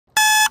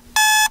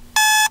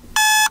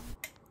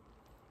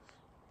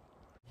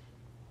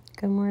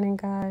Good morning,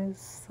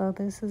 guys. So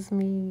this is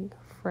me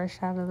fresh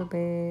out of the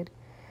bed,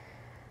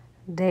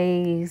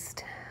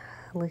 dazed,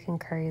 looking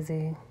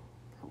crazy,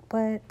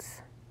 but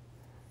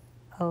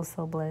oh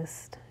so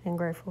blessed and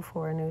grateful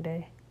for a new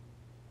day.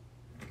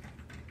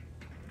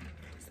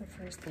 It's the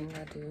first thing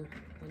I do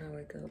when I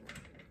wake up.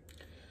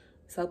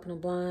 It's open the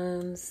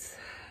blinds.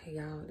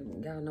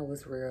 Y'all know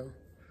it's real.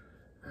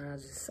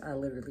 I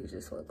literally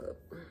just woke up.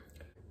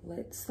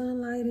 Let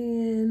sunlight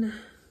in.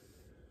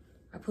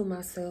 I put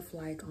myself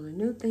like on a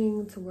new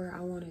thing to where I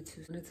wanted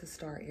to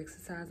start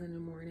exercising in the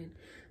morning.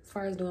 As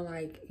far as doing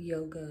like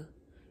yoga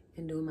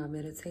and doing my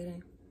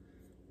meditating,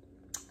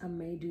 I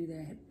may do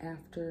that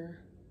after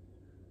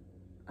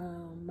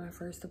my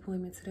first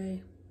appointment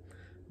today.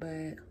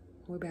 But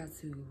we're about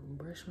to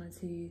brush my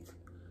teeth,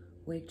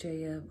 wake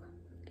Jay up,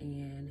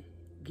 and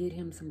get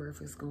him some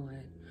breakfast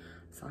going.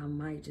 So I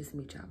might just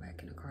meet y'all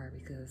back in the car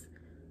because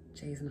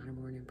Jay's not a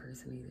morning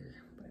person either.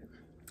 But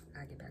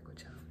I'll get back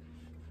with y'all.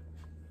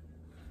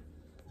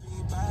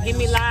 Get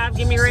me live,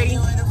 get me ready.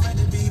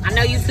 I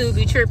know YouTube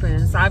be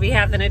tripping, so I be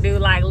having to do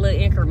like little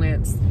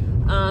increments.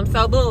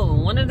 So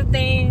boom, one of the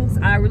things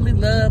I really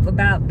love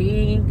about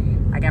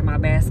I got my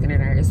basket in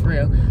there, it's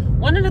real.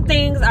 One of the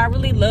things I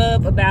really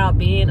love about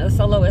being a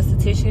solo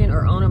esthetician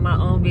or owning my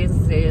own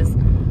business is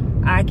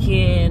I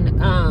can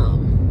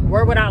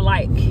wear what I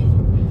like.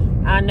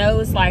 I know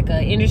it's like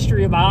an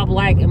industry of all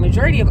black, and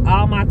majority of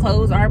all my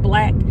clothes are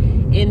black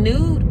and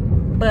nude.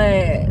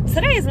 But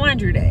today is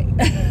laundry day.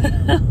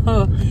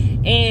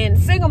 And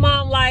single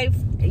mom life,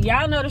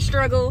 y'all know the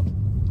struggle.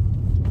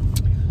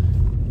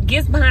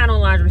 Gets behind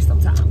on laundry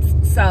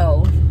sometimes.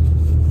 So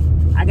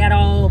I got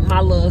on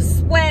my little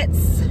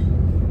sweats.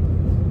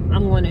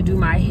 I'm going to do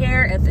my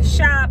hair at the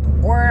shop,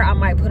 or I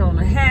might put on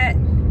a hat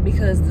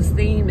because the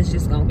steam is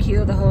just gonna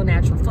kill the whole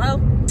natural flow.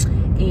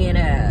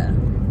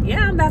 And yeah,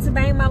 I'm about to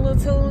bang my little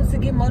tunes to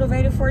get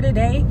motivated for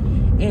today.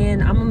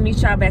 And I'm gonna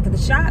meet y'all back at the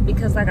shop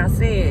because like I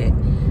said,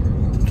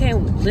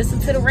 can't listen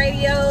to the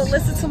radio,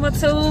 listen to my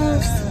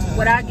tunes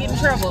without getting in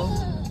trouble.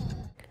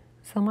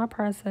 So my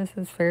process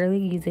is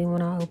fairly easy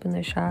when I open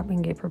the shop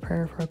and get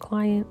prepared for a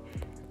client.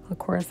 Of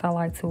course, I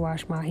like to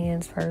wash my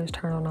hands first,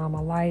 turn on all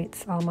my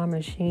lights, all my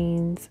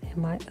machines, and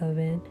my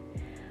oven.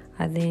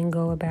 I then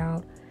go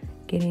about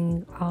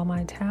getting all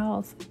my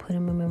towels,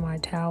 putting them in my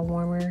towel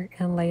warmer,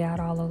 and lay out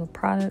all of the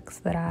products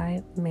that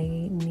I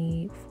may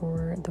need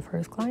for the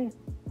first client.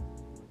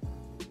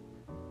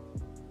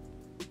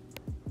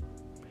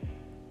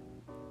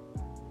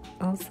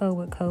 Also,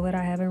 with COVID,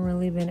 I haven't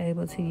really been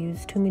able to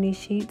use too many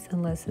sheets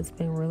unless it's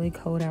been really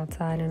cold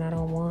outside and I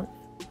don't want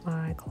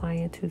my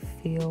client to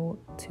feel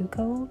too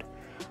cold.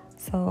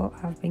 So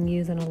I've been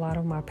using a lot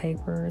of my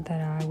paper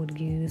that I would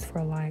use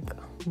for like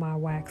my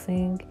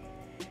waxing,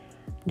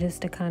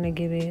 just to kind of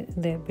give it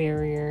that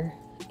barrier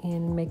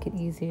and make it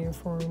easier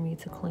for me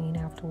to clean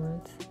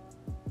afterwards.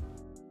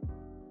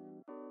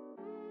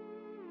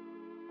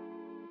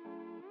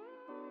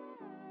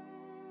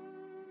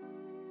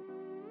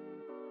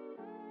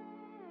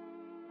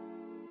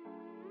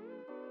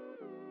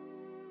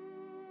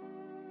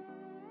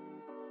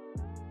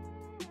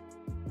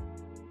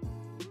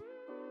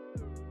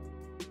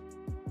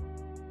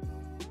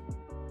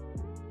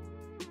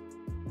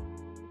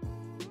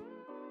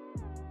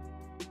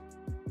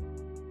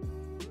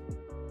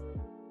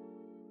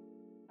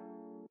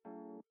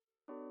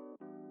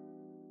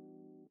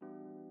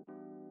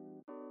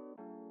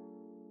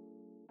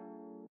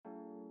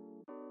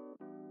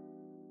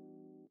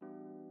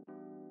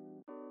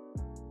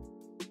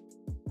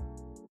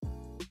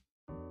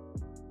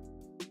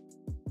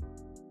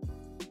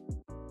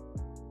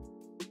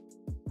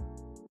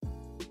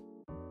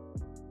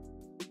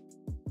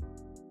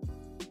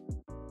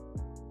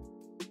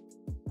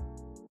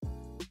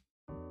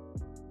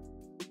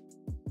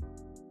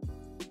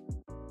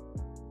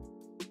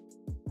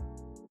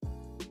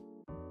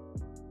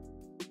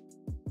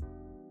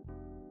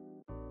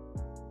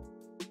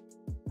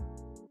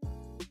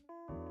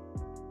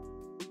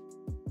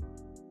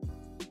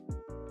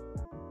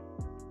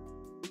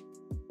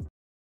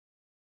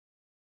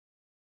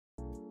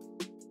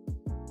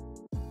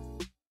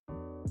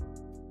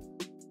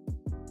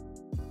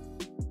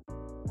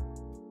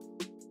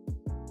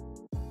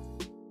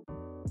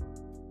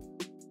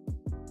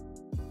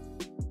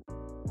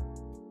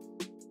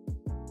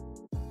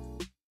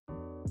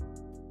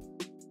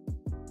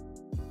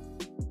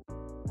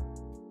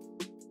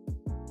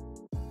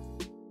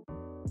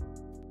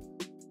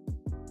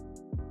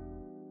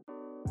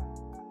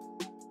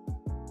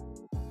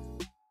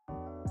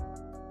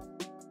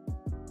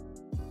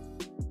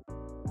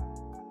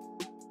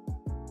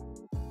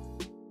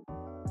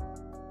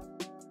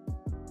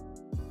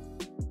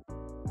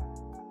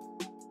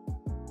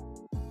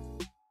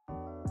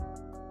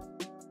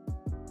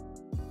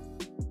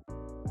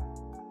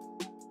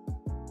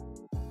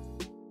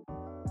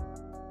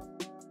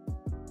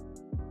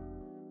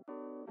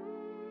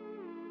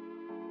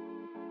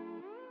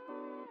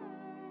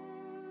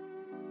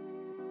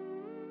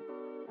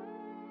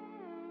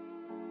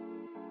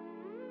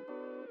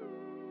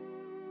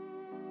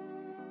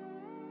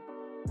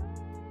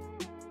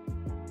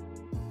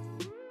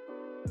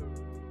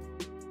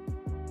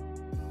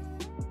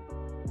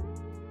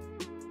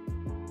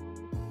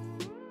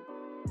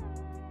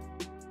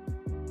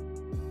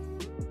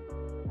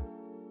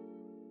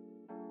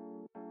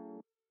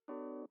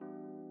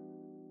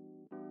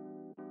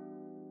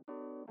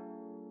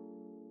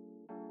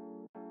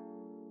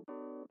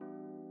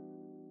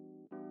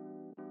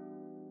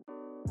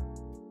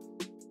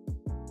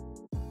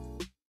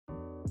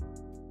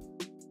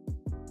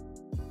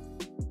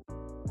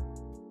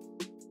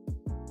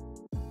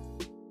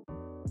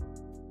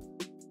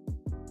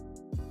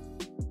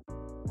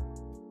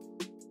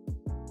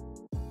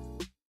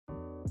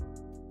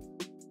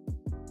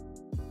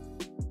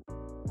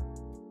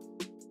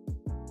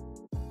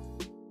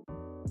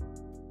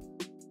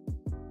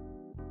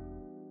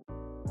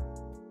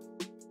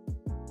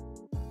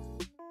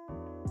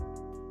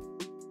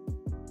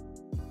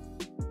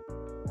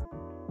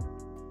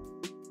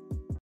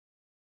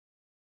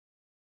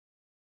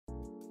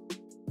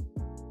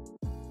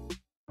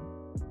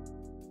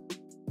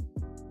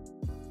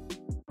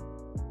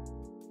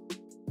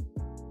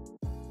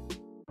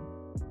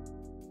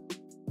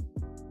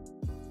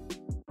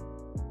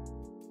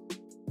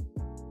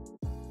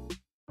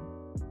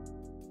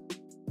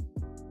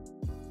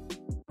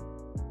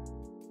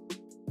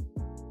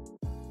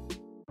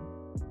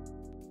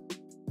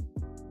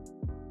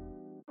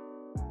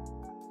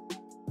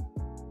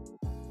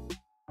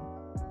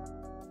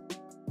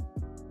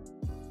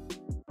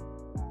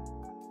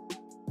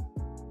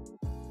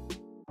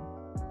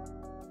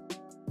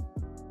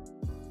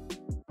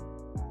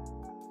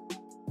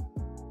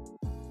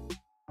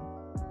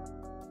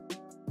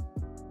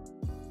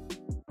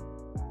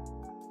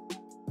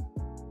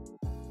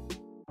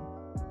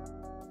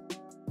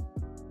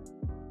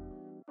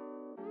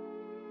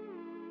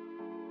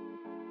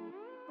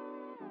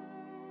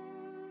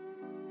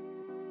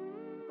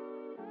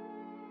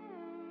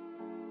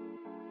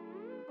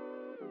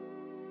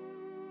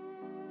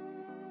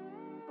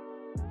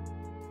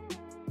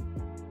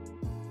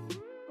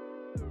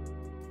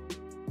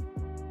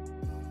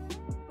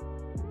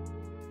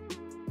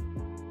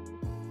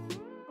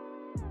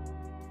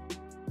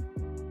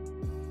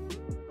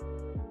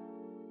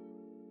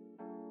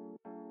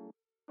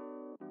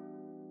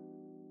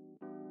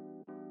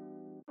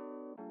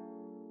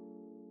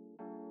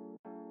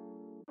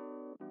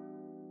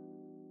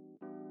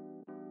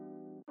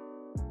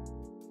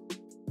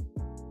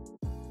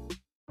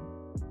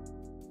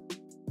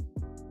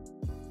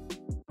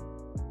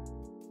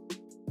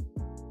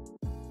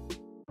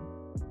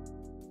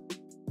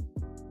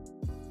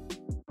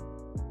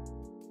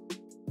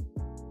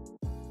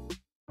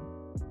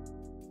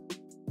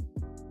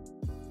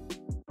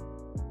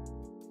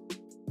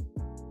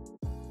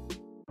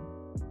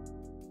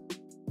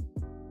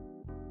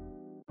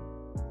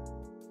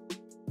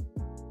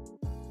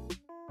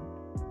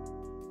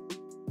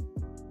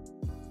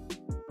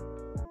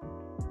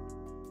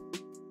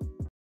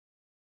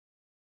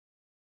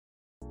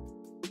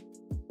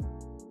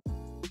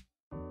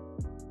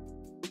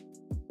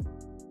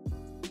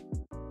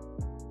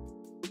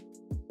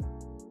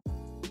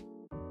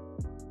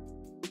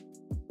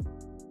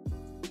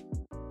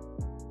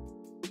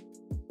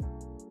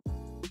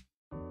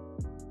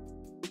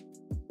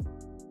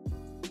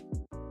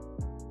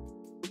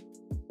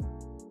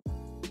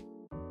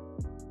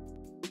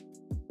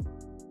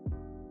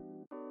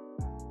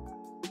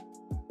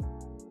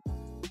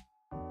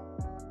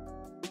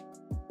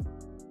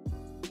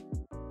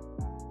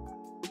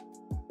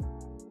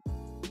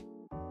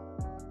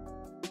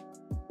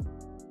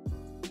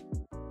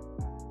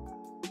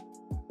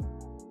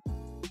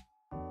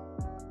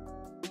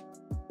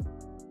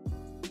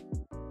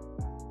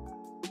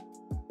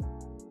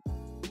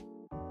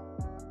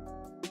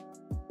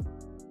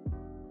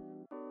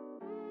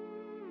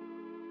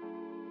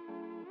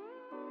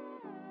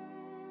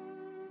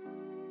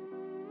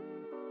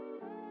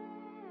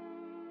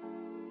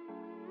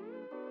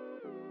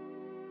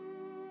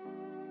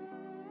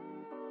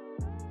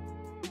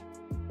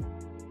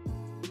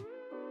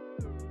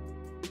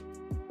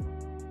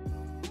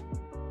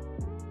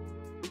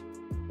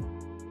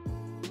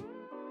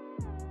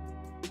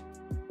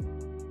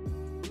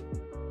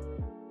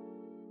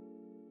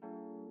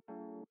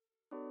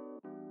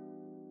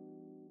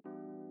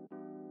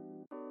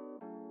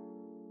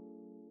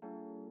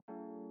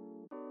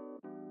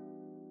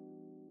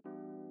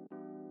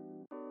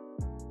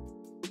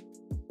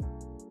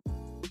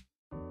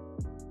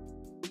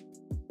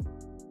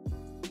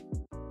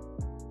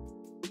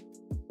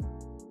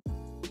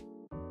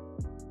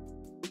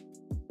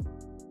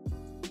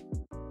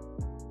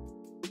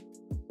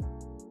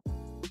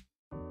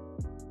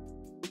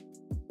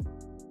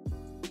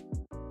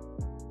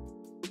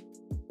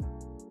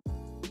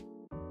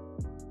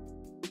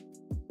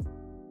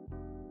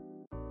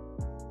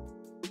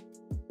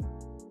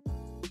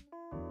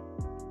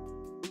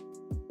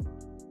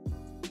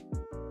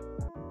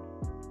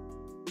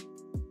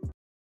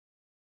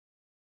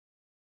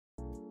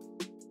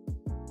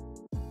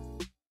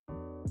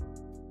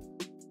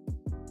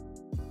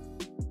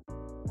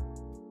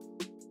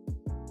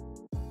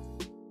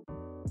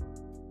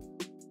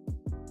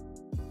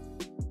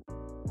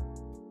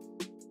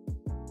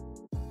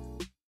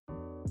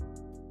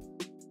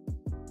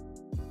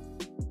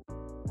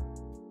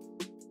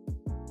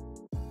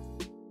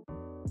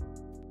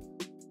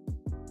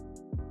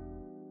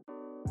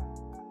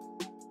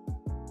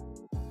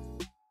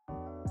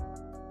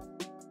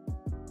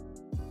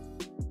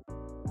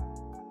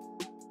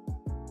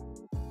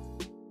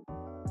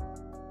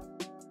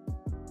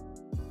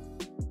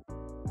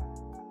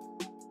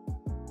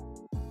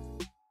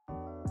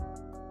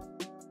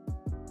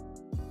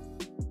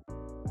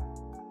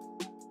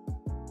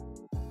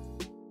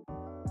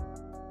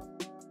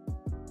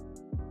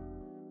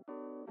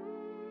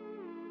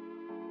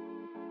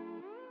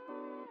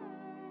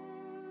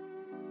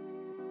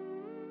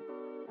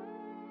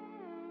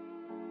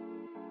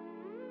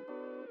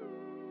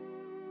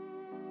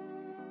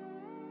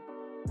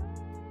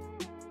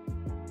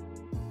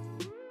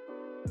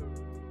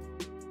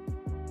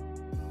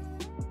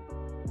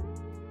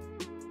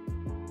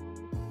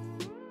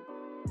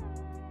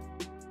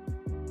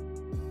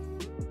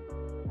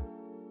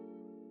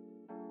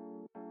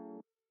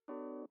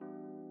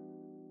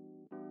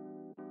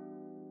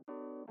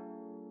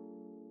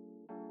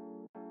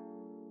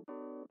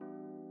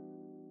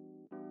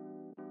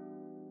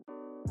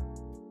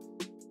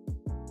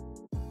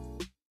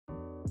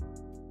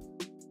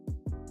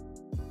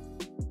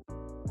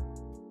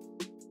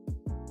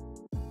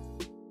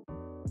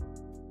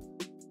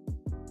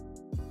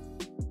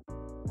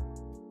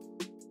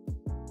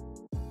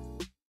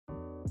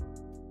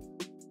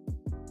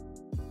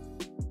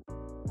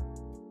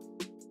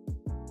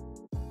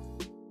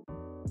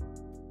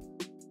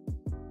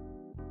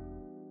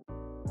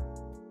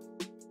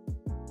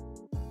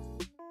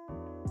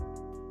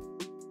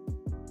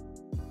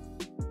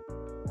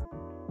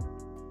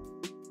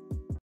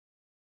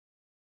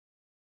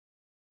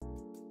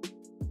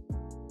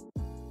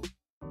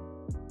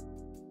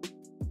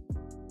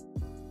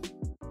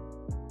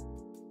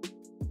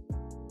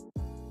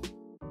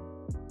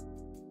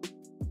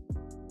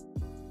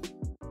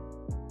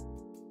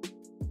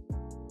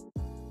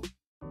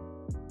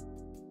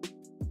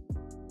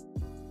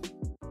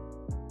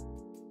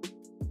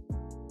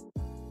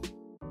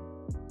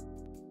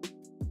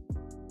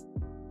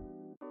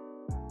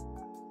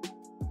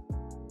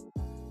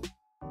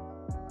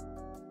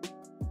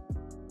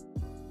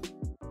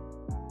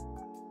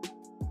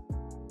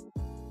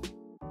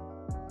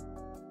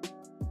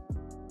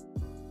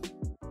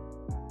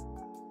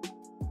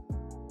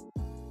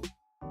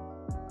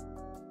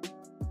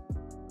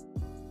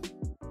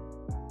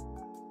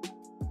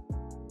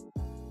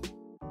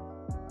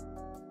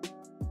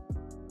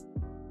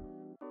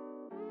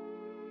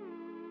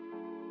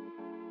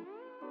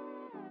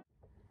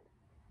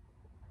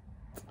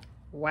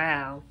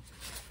 Wow.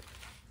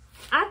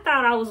 I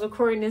thought I was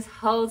recording this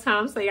whole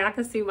time so y'all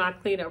can see my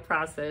cleanup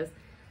process.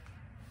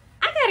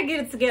 I gotta get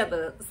it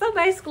together. So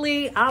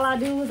basically, all I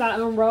do is I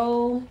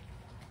unroll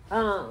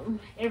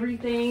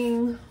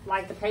everything,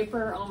 like the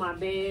paper on my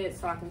bed,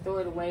 so I can throw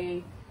it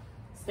away.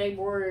 State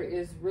board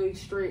is really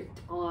strict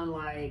on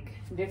like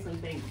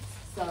different things.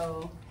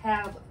 So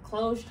have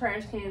closed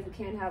trash cans. We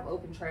can't have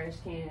open trash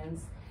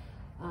cans.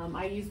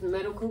 I use the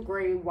medical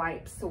grade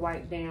wipes to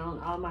wipe down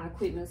all my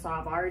equipment. So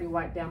I've already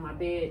wiped down my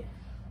bed,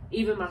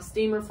 even my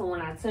steamer from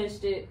when I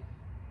touched it.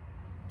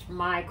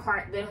 My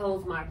cart that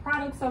holds my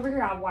products over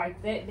here, I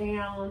wiped that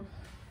down.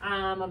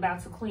 I'm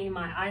about to clean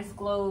my ice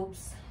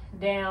globes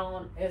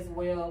down as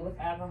well with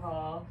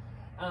alcohol.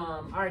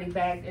 Already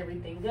bagged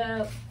everything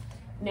up.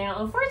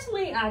 Now,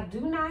 unfortunately, I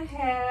do not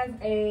have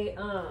a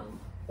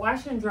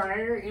wash and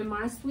dryer in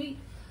my suite,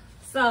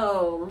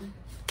 so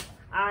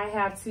I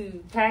have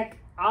to pack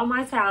all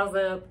my towels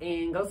up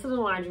and go to the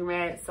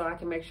laundromat so I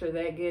can make sure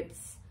that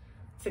gets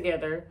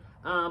together.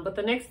 But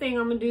the next thing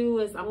I'm gonna do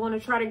is I'm gonna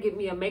try to get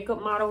me a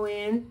makeup model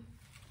in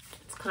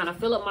to kind of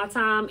fill up my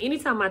time.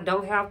 Anytime I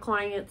don't have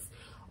clients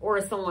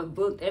or someone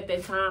booked at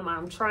that time,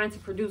 I'm trying to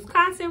produce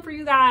content for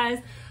you guys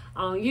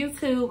on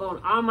YouTube,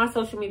 on all my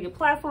social media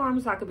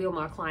platforms, so I can build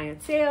my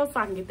clientele, so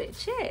I can get that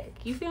check.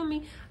 You feel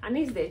me? I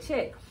need that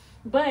check.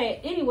 But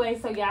anyway,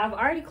 so yeah, I've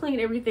already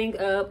cleaned everything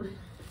up.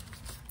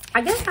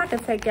 I guess I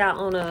could take y'all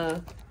on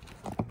a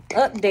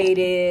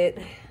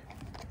updated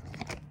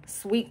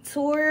suite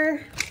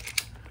tour.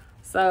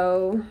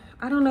 So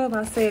I don't know if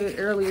I said it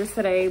earlier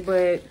today,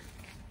 but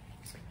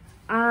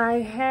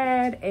I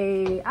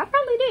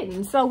probably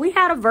didn't. So we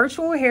had a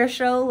virtual hair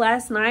show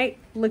last night.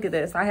 Look at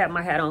this, I have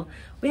my hat on.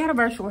 We had a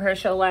virtual hair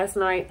show last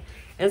night.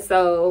 And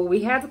so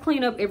we had to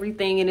clean up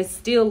everything, and it's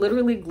still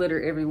literally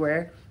glitter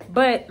everywhere.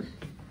 But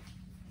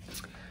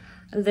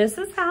this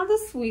is how the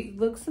suite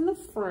looks in the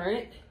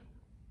front.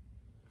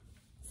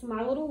 It's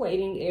my little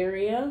waiting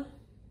area.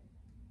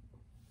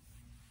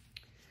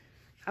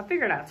 I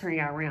figured I'd turn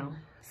y'all around.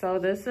 So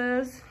this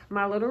is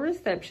my little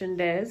reception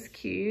desk.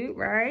 Cute,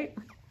 right?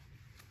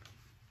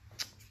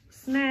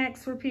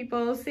 Snacks for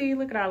people. See,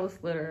 look at all this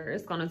glitter.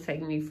 It's gonna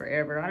take me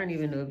forever. I don't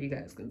even know if you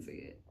guys can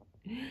see it.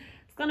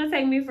 It's gonna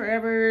take me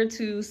forever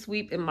to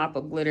sweep and mop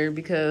up glitter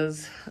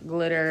because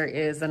glitter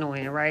is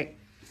annoying, right?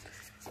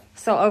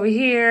 So over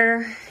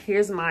here,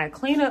 here's my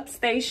cleanup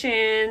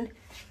station.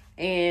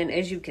 And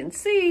as you can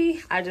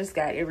see, I just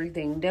got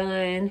everything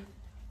done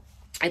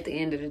at the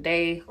end of the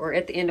day, or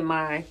at the end of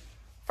my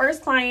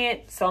first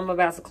client. So I'm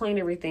about to clean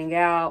everything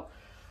out.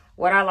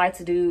 What I like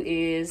to do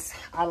is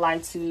I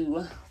like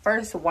to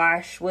first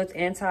wash with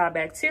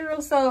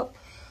antibacterial soap.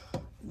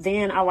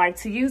 Then I like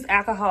to use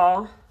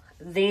alcohol.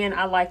 Then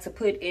I like to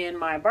put in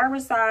my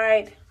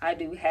barbicide. I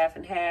do half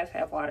and half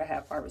water,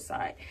 half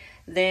barbicide.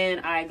 Then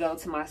I go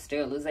to my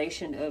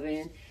sterilization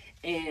oven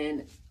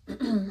and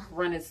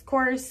run its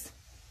course.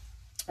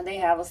 And they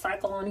have a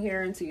cycle on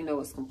here until you know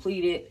it's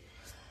completed.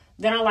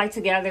 Then I like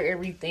to gather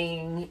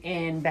everything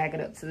and back it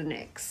up to the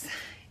next.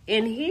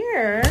 In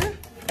here,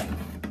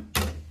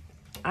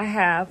 I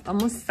have a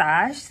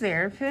massage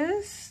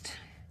therapist.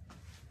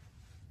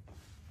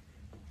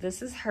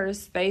 This is her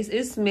space.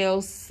 It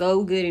smells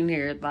so good in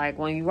here. Like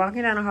when you're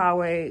walking down the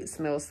hallway, it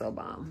smells so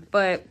bomb.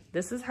 But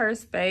this is her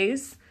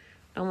space.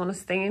 Don't want to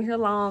stay in here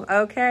long.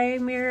 Okay,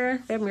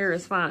 mirror. That mirror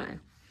is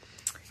fine.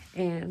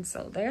 And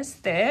so there's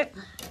that.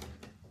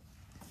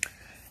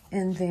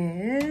 And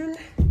then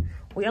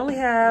we only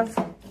have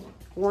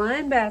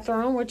one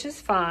bathroom, which is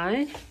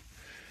fine.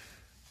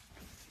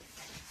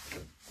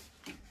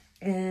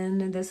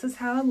 And this is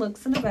how it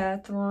looks in the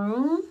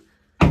bathroom.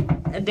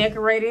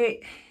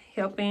 Decorated,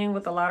 helping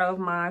with a lot of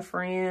my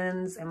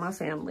friends and my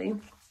family.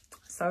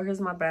 So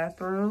here's my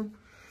bathroom.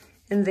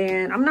 And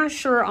then I'm not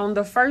sure on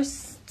the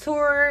first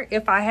tour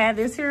if I had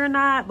this here or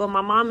not, but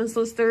my mom and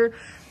sister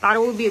thought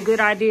it would be a good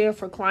idea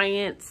for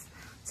clients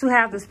to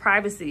have this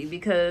privacy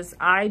because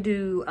I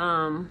do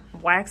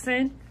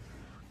waxing.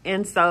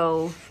 And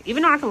so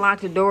even though I can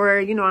lock the door,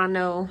 you know, I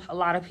know a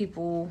lot of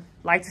people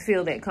like to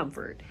feel that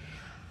comfort.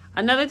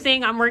 Another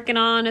thing I'm working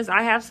on is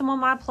I have some of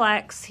my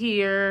plaques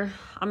here.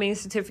 I mean,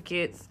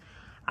 certificates.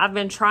 I've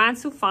been trying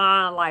to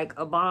find like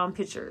a bomb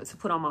picture to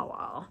put on my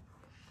wall.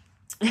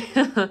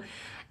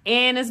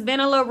 And it's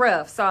been a little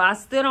rough. So I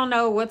still don't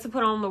know what to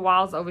put on the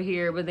walls over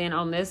here. But then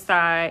on this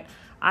side,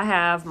 I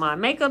have my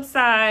makeup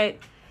side.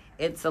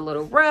 It's a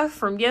little rough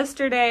from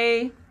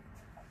yesterday.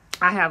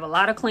 I have a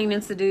lot of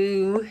cleaning to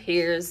do.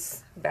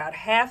 Here's about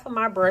half of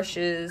my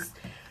brushes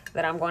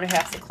that I'm going to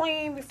have to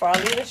clean before I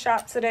leave the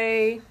shop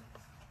today.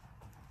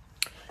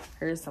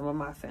 Here's some of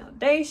my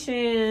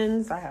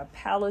foundations. I have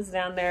palettes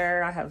down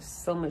there. I have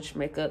so much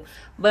makeup.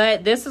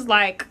 But this is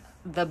like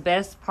the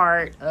best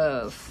part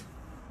of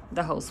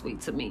the whole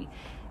suite to me.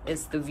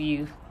 It's the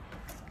view.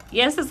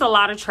 Yes, it's a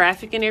lot of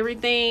traffic and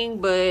everything,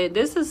 but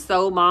this is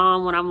so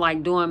bomb when I'm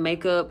like doing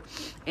makeup.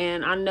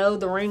 And I know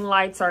the ring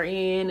lights are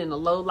in and the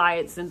low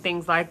lights and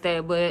things like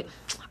that, but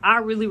I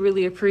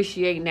really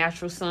appreciate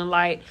natural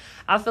sunlight.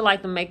 I feel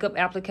like the makeup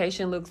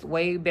application looks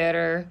way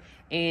better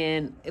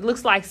and it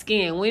looks like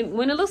skin.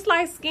 When it looks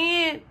like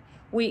skin,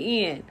 we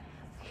in.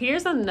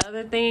 Here's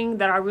another thing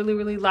that I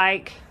really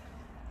like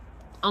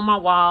on my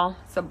wall.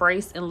 It's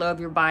embrace and love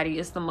your body.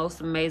 It's the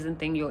most amazing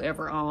thing you'll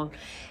ever own.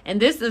 And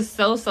this is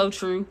so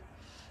true.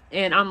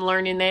 And I'm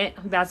learning that.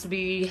 I'm about to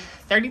be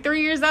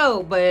 33 years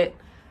old, but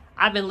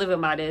I've been living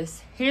by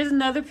this. Here's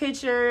another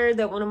picture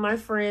that one of my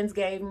friends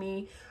gave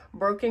me.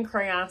 Broken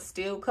crayon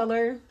steel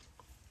color.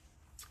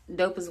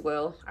 Dope as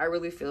well. I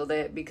really feel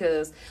that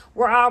because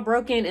we're all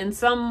broken in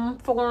some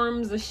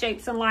forms or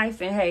shapes in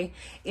life. And hey,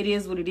 it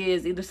is what it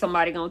is. Either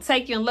somebody gonna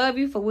take you and love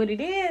you for what it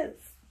is,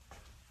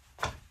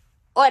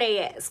 or they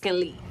ass can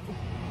leave.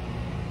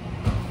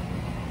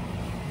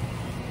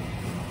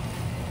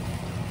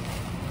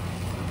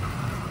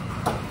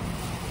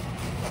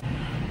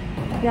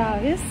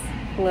 Y'all,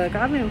 look,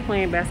 I've been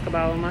playing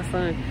basketball with my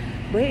son,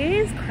 but it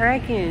is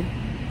cracking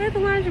at the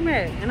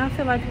laundromat. And I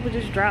feel like people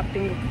just dropped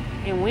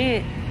and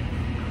went.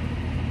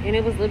 And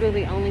it was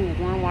literally only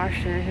one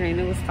washer in here and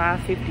it was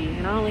 $5.50.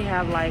 And I only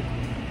have like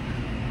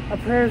a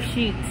pair of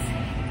sheets.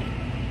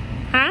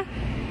 Huh?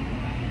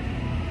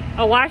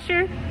 A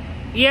washer?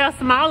 Yeah, a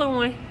smaller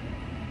one.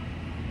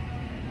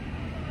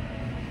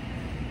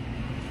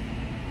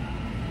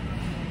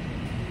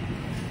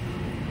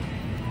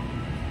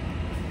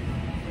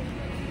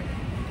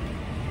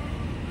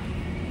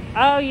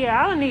 Oh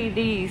yeah, I'll need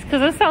these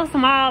because it's so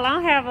small. I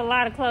don't have a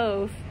lot of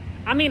clothes.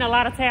 I mean a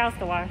lot of towels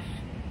to wash.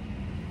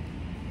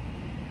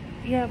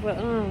 Yeah, but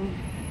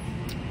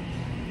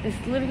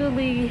it's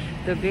literally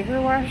the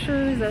bigger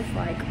washers that's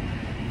like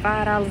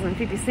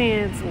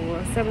 $5.50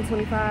 or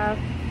 $7.25.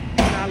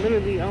 And I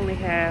literally only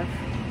have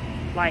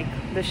like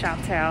the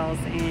shop towels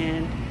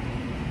and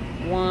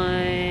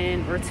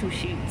 1 or 2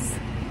 sheets.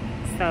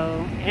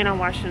 So, and I'm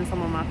washing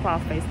some of my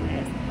cloth face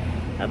masks.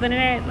 Other than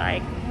that,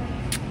 like,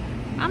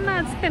 I'm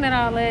not spending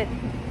all that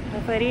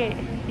for it.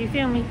 You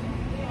feel me?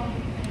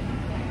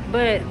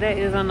 But that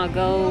is on the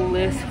goal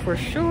list for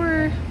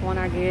sure. When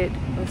I get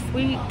a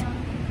suite,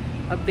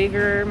 a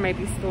bigger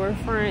maybe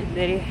storefront,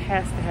 that it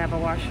has to have a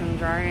washer and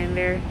dryer in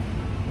there.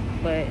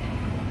 But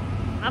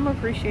I'm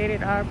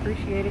appreciated. I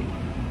appreciate it.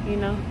 You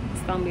know,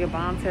 it's gonna be a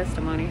bomb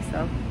testimony.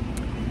 So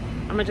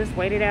I'm gonna just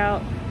wait it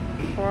out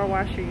for a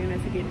washer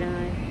unit to get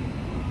done,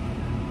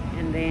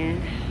 and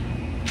then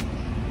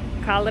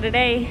call it a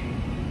day.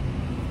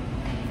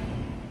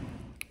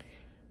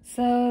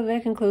 So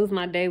that concludes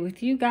my day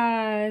with you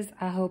guys.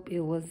 I hope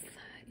it was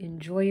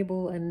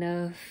enjoyable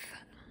enough.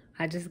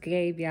 I just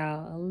gave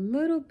y'all a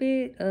little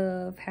bit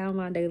of how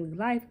my daily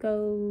life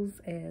goes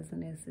as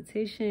an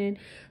esthetician.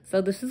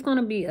 So this is going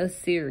to be a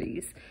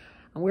series.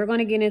 We're going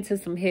to get into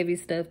some heavy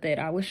stuff that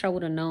I wish I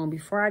would have known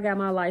before I got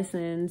my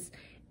license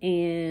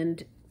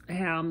and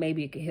how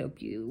maybe it could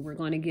help you. We're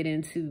going to get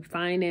into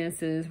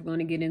finances. We're going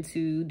to get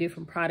into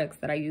different products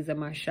that I use at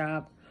my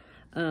shop.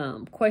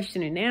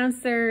 Question and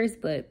answers.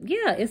 But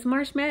yeah, it's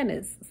March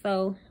Madness,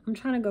 so I'm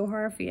trying to go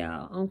hard for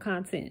y'all on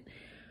content.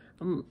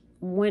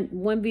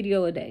 One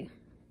video a day.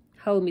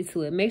 Hold me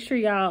to it. Make sure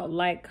y'all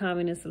like,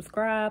 comment, and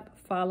subscribe.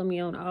 Follow me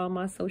on all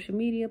my social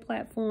media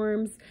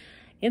platforms.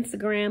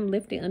 Instagram,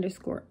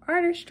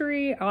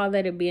 lifted_artistry. All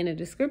that'll be in the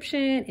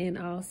description, and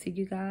I'll see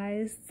you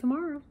guys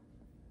tomorrow.